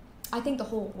I think the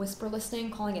whole whisper listing,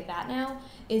 calling it that now,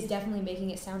 is definitely making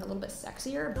it sound a little bit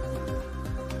sexier.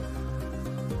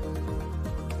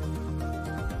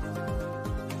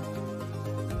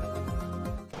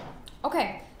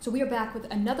 Okay, so we are back with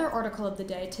another article of the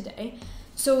day today.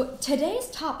 So today's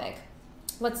topic,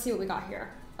 let's see what we got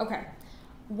here. Okay,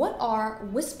 what are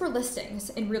whisper listings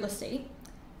in real estate?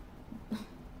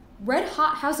 Red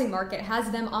hot housing market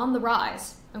has them on the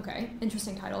rise. Okay,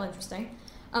 interesting title, interesting.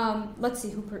 Let's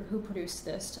see who produced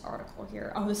this article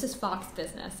here. Oh, this is Fox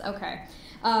Business. Okay,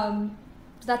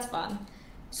 that's fun.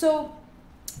 So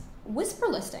whisper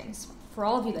listings, for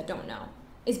all of you that don't know,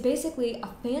 is basically a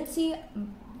fancy,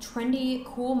 trendy,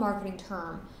 cool marketing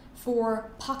term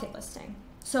for pocket listing.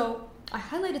 So I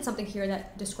highlighted something here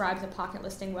that describes a pocket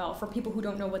listing well for people who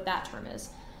don't know what that term is.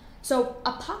 So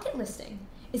a pocket listing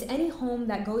is any home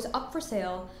that goes up for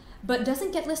sale but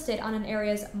doesn't get listed on an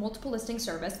area's multiple listing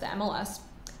service, the MLS,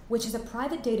 which is a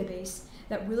private database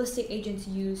that real estate agents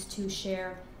use to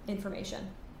share information.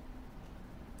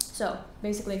 So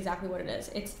basically exactly what it is.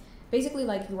 It's basically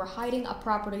like you are hiding a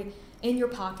property in your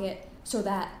pocket so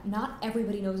that not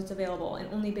everybody knows it's available, and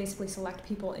only basically select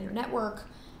people in your network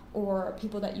or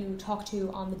people that you talk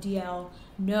to on the DL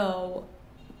know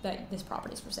that this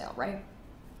property is for sale, right?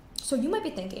 So you might be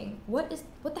thinking, what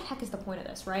the heck is the point of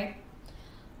this, right?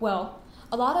 Well,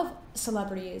 a lot of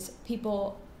celebrities,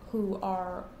 people who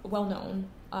are well-known,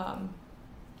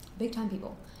 big-time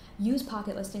people, use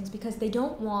pocket listings because they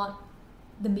don't want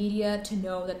the media to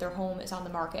know that their home is on the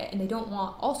market, and they don't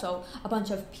want also a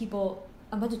bunch of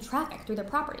traffic through their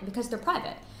property because they're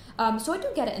private. So I do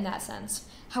get it in that sense.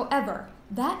 However,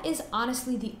 that's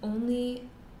honestly the only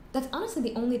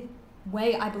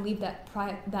way I believe that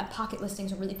pocket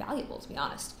listings are really valuable, to be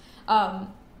honest.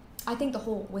 I think the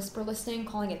whole whisper listing,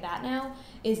 calling it that now,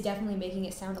 is definitely making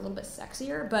it sound a little bit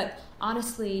sexier. But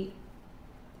honestly,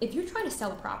 if you're trying to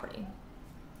sell a property,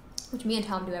 which me and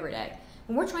Tom do every day,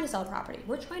 when we're trying to sell a property,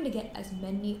 we're trying to get as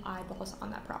many eyeballs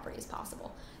on that property as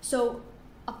possible. So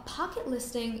a pocket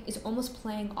listing is almost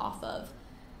playing off of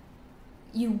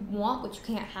you want what you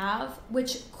can't have,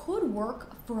 which could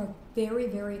work for a very,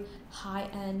 very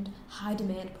high-end,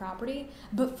 high-demand property.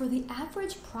 But for the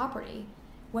average property,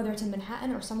 whether it's in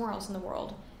Manhattan or somewhere else in the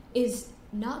world, is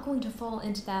not going to fall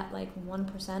into that like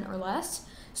 1% or less.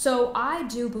 So I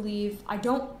do believe, I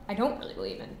don't really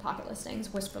believe in pocket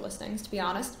listings, whisper listings, to be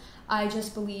honest. I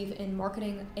just believe in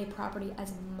marketing a property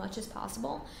as much as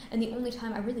possible. And the only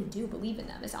time I really do believe in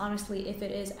them is honestly if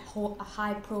it is a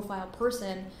high profile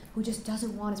person who just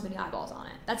doesn't want as many eyeballs on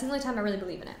it. That's the only time I really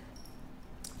believe in it.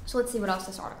 So let's see what else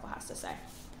this article has to say.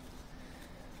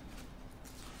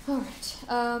 All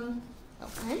right,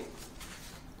 okay.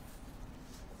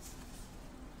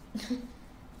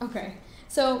 Okay,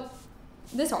 so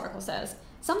this article says,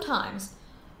 sometimes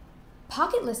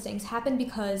pocket listings happen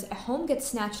because a home gets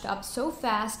snatched up so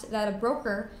fast that a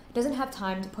broker doesn't have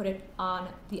time to put it on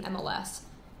the MLS.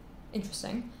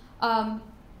 Interesting. Now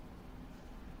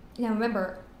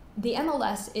remember, the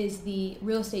MLS is the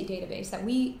real estate database that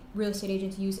we real estate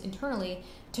agents use internally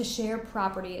to share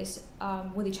properties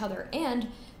with each other and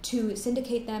to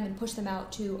syndicate them and push them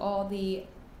out to all the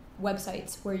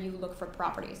websites where you look for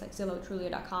properties like Zillow,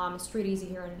 Trulia.com, StreetEasy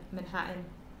here in Manhattan.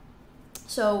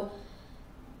 So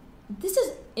this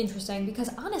is interesting because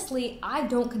honestly, I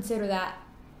don't consider that,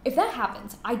 if that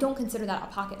happens, I don't consider that a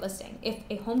pocket listing. If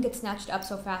a home gets snatched up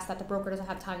so fast that the broker doesn't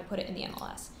have time to put it in the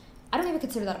MLS, I don't even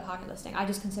consider that a pocket listing. I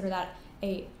just consider that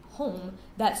a home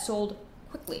that sold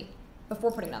quickly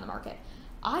before putting it on the market.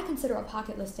 I consider a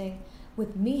pocket listing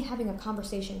with me having a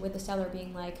conversation with the seller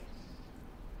being like,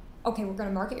 okay, we're going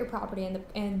to market your property,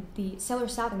 and the seller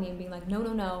stopping me and being like,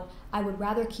 no, I would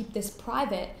rather keep this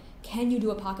private. Can you do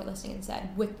a pocket listing instead?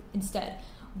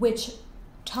 Which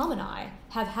Tom and I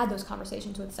have had those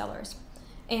conversations with sellers.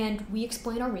 And we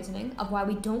explain our reasoning of why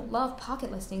we don't love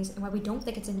pocket listings and why we don't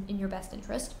think it's in your best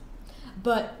interest.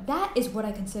 But that is what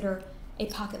I consider a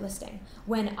pocket listing.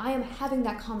 When I am having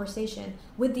that conversation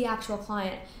with the actual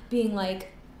client being like,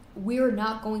 we're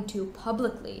not going to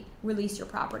publicly release your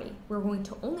property. We're going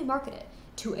to only market it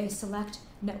to a select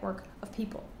network of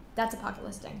people. That's a pocket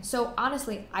listing. So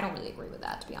honestly, I don't really agree with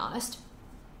that, to be honest.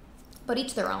 But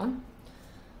each their own.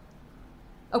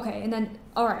 Okay, and then,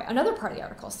 all right, another part of the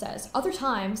article says, other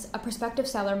times, a prospective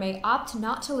seller may opt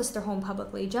not to list their home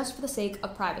publicly just for the sake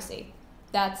of privacy.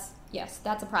 That's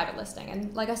a private listing.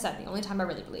 And like I said, the only time I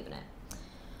really believe in it.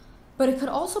 But it could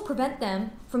also prevent them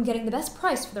from getting the best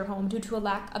price for their home due to a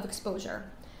lack of exposure.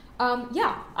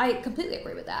 Yeah, I completely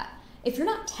agree with that. If you're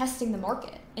not testing the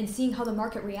market and seeing how the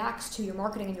market reacts to your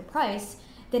marketing and your price,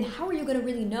 then how are you going to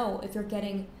really know if you're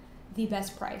getting the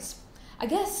best price? I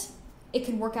guess it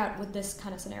can work out with this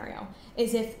kind of scenario,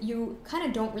 is if you kind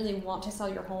of don't really want to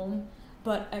sell your home,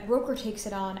 but a broker takes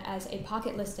it on as a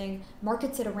pocket listing,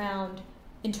 markets it around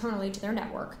internally to their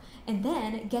network, and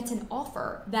then gets an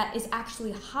offer that is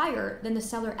actually higher than the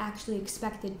seller actually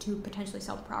expected to potentially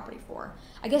sell the property for.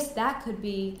 I guess that could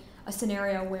be a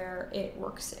scenario where it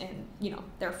works in,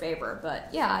 their favor. But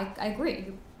yeah, I agree.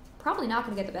 You're probably not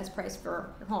going to get the best price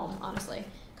for your home, honestly,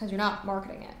 because you're not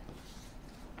marketing it.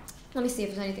 Let me see if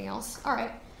there's anything else. All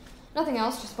right, nothing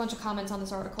else, just a bunch of comments on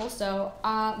this article. So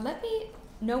let me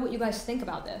know what you guys think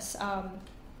about this.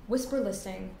 Whisper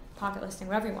listing, pocket listing,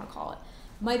 whatever you want to call it,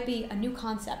 might be a new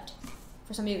concept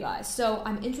for some of you guys. So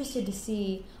I'm interested to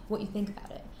see what you think about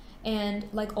it. And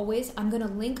like always, I'm going to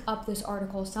link up this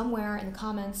article somewhere in the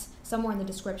comments, somewhere in the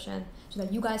description, so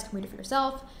that you guys can read it for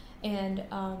yourself and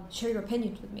share your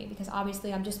opinions with me, because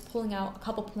obviously I'm just pulling out a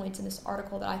couple points in this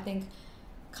article that I think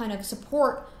kind of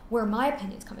support where my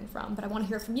opinion's coming from. But I want to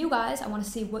hear from you guys. I want to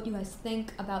see what you guys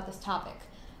think about this topic.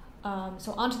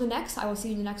 So on to the next. I will see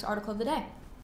you in the next article of the day.